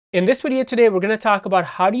In this video today, we're going to talk about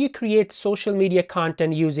how do you create social media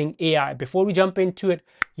content using AI. Before we jump into it,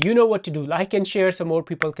 you know what to do. Like and share so more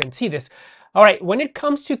people can see this. All right, when it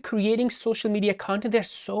comes to creating social media content,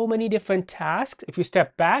 there's so many different tasks. If you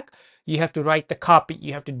step back, you have to write the copy.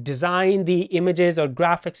 You have to design the images or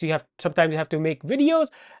graphics. Sometimes you have to make videos,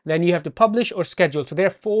 then you have to publish or schedule. So there are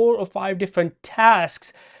 4 or 5 different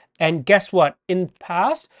tasks. And guess what? In the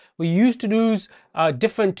past, we used to use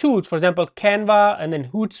different tools. For example, Canva and then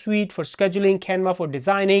Hootsuite for scheduling, Canva for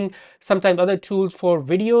designing, sometimes other tools for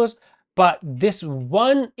videos. But this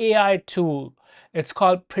one AI tool, it's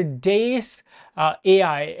called predis.ai,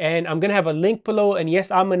 and I'm gonna have a link below. And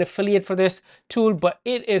yes, I'm an affiliate for this tool, but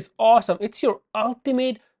it is awesome. It's your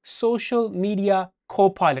ultimate social media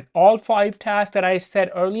co-pilot. All 5 tasks that I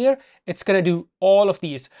said earlier, it's gonna do all of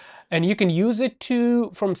these, and you can use it to,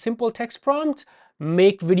 from simple text prompts,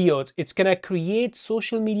 make videos. It's gonna create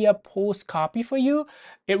social media post copy for you.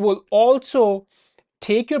 It will also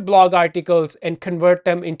take your blog articles and convert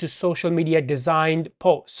them into social media designed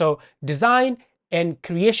posts. So design and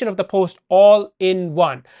creation of the post all in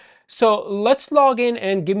one. So let's log in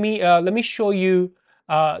and let me show you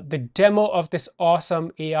the demo of this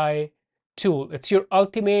awesome AI tool. It's your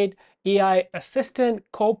ultimate AI assistant,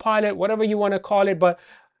 co-pilot, whatever you want to call it. But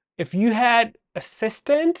if you had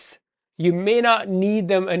assistants, you may not need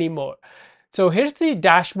them anymore. So here's the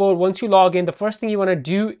dashboard. Once you log in, the first thing you want to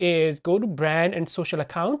do is go to brand and social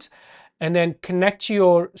accounts and then connect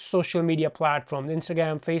your social media platforms,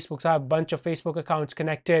 Instagram, Facebook. So I have a bunch of Facebook accounts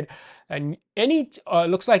connected, and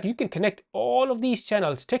looks like you can connect all of these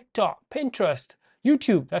channels: TikTok, Pinterest,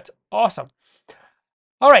 YouTube. That's awesome.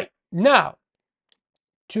 All right, now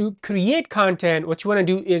to create content, what you want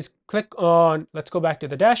to do is click on, let's go back to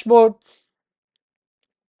the dashboard,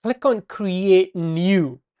 click on create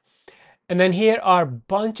new. And then here are a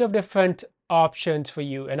bunch of different options for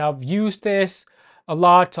you. And I've used this a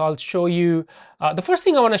lot, so I'll show you. The first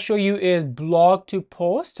thing I want to show you is blog to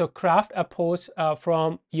post. So craft a post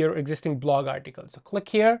from your existing blog article. So click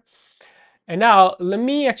here. And now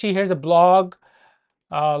here's a blog.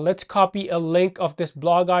 Let's copy a link of this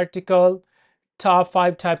blog article. Top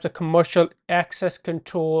 5 types of commercial access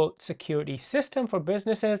control security system for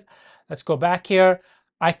businesses. Let's go back here.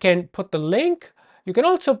 I can put the link. You can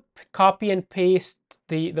also copy and paste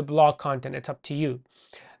the blog content. It's up to you.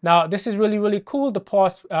 Now, this is really, really cool. The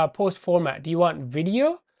post format. Do you want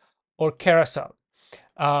video or carousel?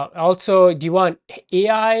 Also, do you want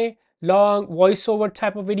AI, long voiceover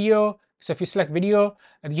type of video? So if you select video,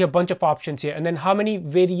 you have a bunch of options here. And then how many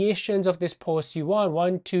variations of this post you want?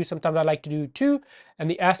 1, 2, sometimes I like to do 2. And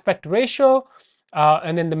the aspect ratio.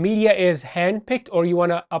 And then the media is handpicked, or you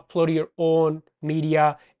want to upload your own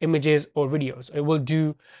media, images, or videos. It will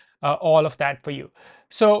do all of that for you.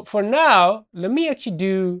 So for now, let me actually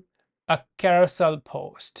do a carousel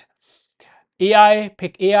post.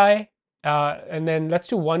 Pick AI, and then let's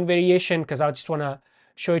do one variation because I just want to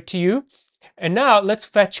show it to you. And now let's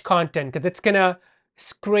fetch content, because it's gonna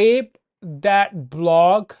scrape that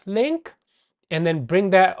blog link and then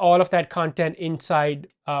bring all of that content inside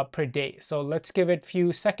per day. So let's give it a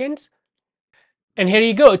few seconds. And here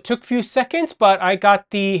you go. It took a few seconds, but I got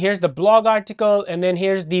here's the blog article, and then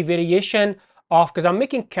here's the variation of, because I'm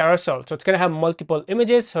making carousel, so it's going to have multiple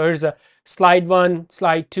images. So here's a slide 1,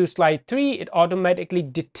 slide 2, slide 3. It automatically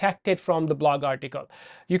detected from the blog article.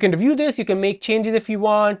 You can review this. You can make changes if you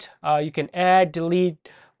want. You can add, delete,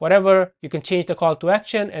 whatever. You can change the call to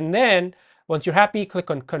action. And then once you're happy, click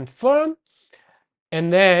on confirm.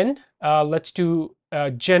 And then let's do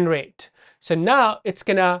generate. So now it's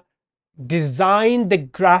going to design the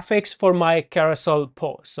graphics for my carousel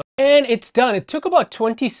post. And it's done. It took about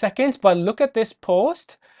 20 seconds, but look at this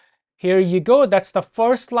post. Here you go. That's the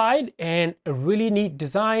first slide, and a really neat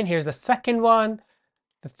design. Here's the second one,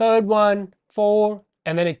 the third one, 4,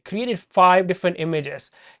 and then it created 5 different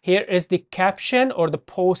images. Here is the caption or the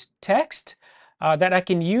post text that I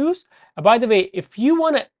can use. By the way, if you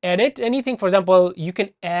want to edit anything, for example, you can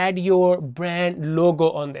add your brand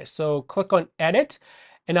logo on this. So click on edit,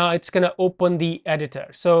 and now it's going to open the editor.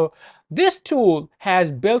 So this tool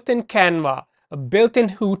has built-in Canva, a built-in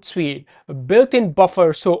Hootsuite, a built-in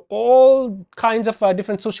buffer. So all kinds of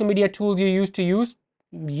different social media tools you used to use,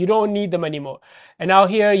 you don't need them anymore. And now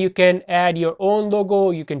here you can add your own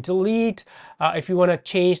logo. You can delete. If you want to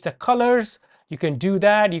change the colors, you can do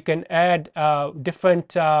that. You can add different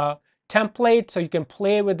templates, so you can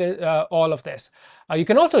play with all of this. You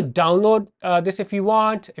can also download this if you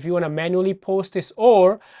want to manually post this,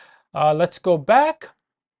 or let's go back.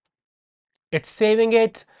 It's saving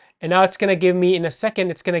it, and now it's going to give me, in a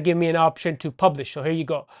second, it's going to give me an option to publish. So here you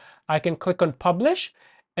go. I can click on publish,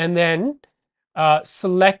 and then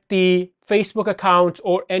select the Facebook account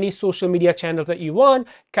or any social media channels that you want.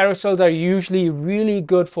 Carousels are usually really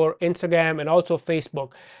good for Instagram and also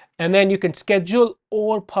Facebook. And then you can schedule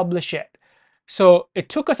or publish it. So it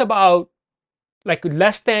took us about like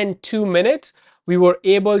less than 2 minutes. We were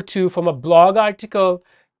able to, from a blog article,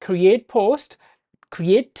 create post,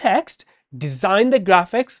 create text, design the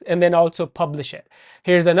graphics, and then also publish it.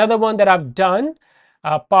 Here's another one that I've done,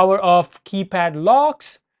 power of keypad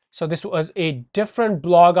locks. So this was a different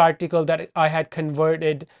blog article that I had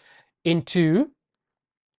converted into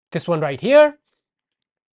this one right here.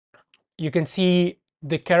 You can see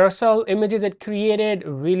the carousel images it created,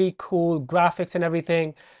 really cool graphics and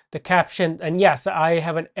everything, the caption. And yes, I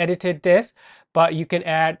haven't edited this, but you can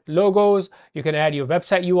add logos, you can add your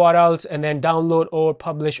website URLs, and then download or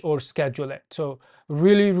publish or schedule it. So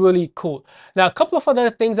really, really cool. Now, a couple of other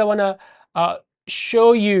things I want to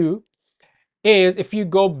show you is if you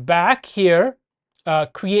go back here,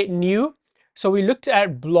 create new. So we looked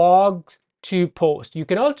at blog to post. You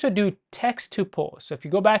can also do text to post. So if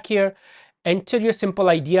you go back here, enter your simple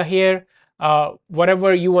idea here,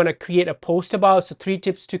 whatever you want to create a post about. So 3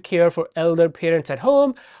 tips to care for elder parents at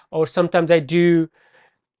home, or sometimes I do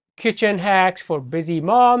kitchen hacks for busy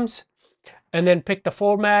moms, and then pick the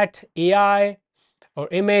format, AI, or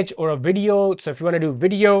image, or a video. So if you want to do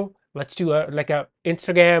video, let's do like a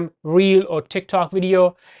Instagram reel or TikTok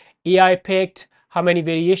video. AI picked how many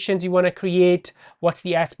variations you want to create, what's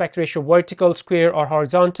the aspect ratio, vertical, square, or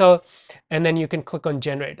horizontal, and then you can click on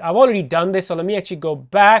generate. I've already done this, so let me actually go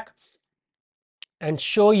back and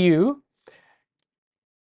show you.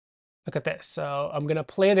 Look at this. So I'm gonna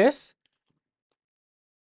play this,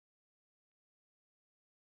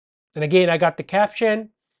 and again I got the caption,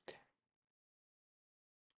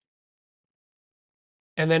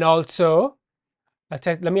 and then also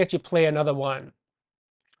let me actually play another one.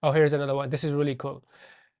 Oh, here's another one. This is really cool.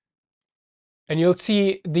 And you'll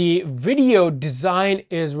see the video design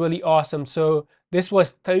is really awesome. So this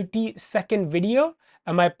was 30-second video,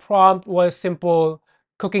 and my prompt was simple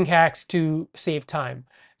cooking hacks to save time.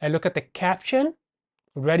 And look at the caption,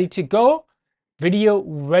 ready to go, video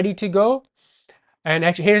ready to go. And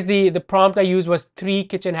actually here's the prompt I used was 3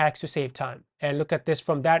 kitchen hacks to save time. And look at this,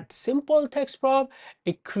 from that simple text prompt,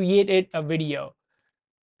 it created a video.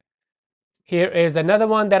 Here is another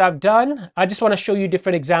one that I've done. I just want to show you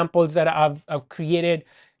different examples that I've created.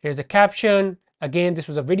 Here's a caption. Again, this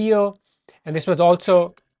was a video. And this was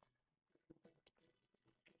also,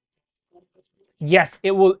 yes,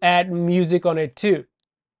 it will add music on it too.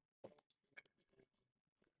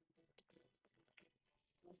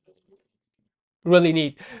 Really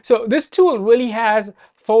neat. So this tool really has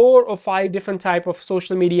 4 or 5 different type of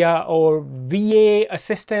social media or VA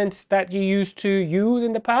assistants that you used to use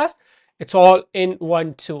in the past. It's all in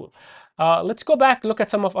one tool. Let's go back, look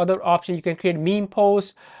at some of other options. You can create meme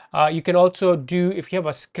posts. You can also do, if you have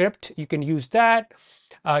a script, you can use that.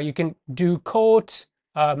 You can do quotes.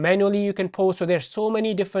 Manually you can post. So there's so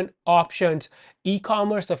many different options.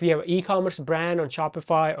 E-commerce, if you have an e-commerce brand on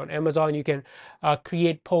Shopify, on Amazon, you can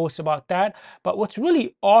create posts about that. But what's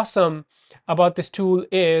really awesome about this tool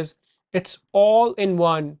is it's all in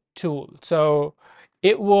one tool. So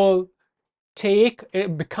it will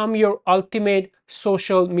become your ultimate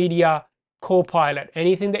social media co-pilot.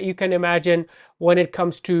 Anything that you can imagine when it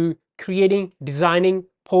comes to creating, designing,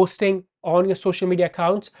 posting on your social media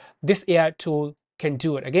accounts, this AI tool can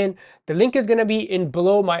do it. Again, the link is going to be in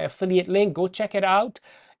below, my affiliate link. Go check it out.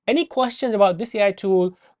 Any questions about this AI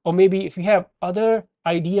tool, or maybe if you have other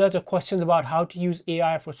ideas or questions about how to use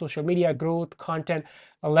AI for social media growth, content,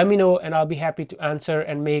 let me know and I'll be happy to answer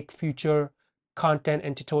and make future content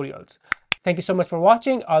and tutorials. Thank you so much for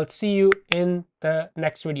watching. I'll see you in the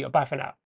next video. Bye for now.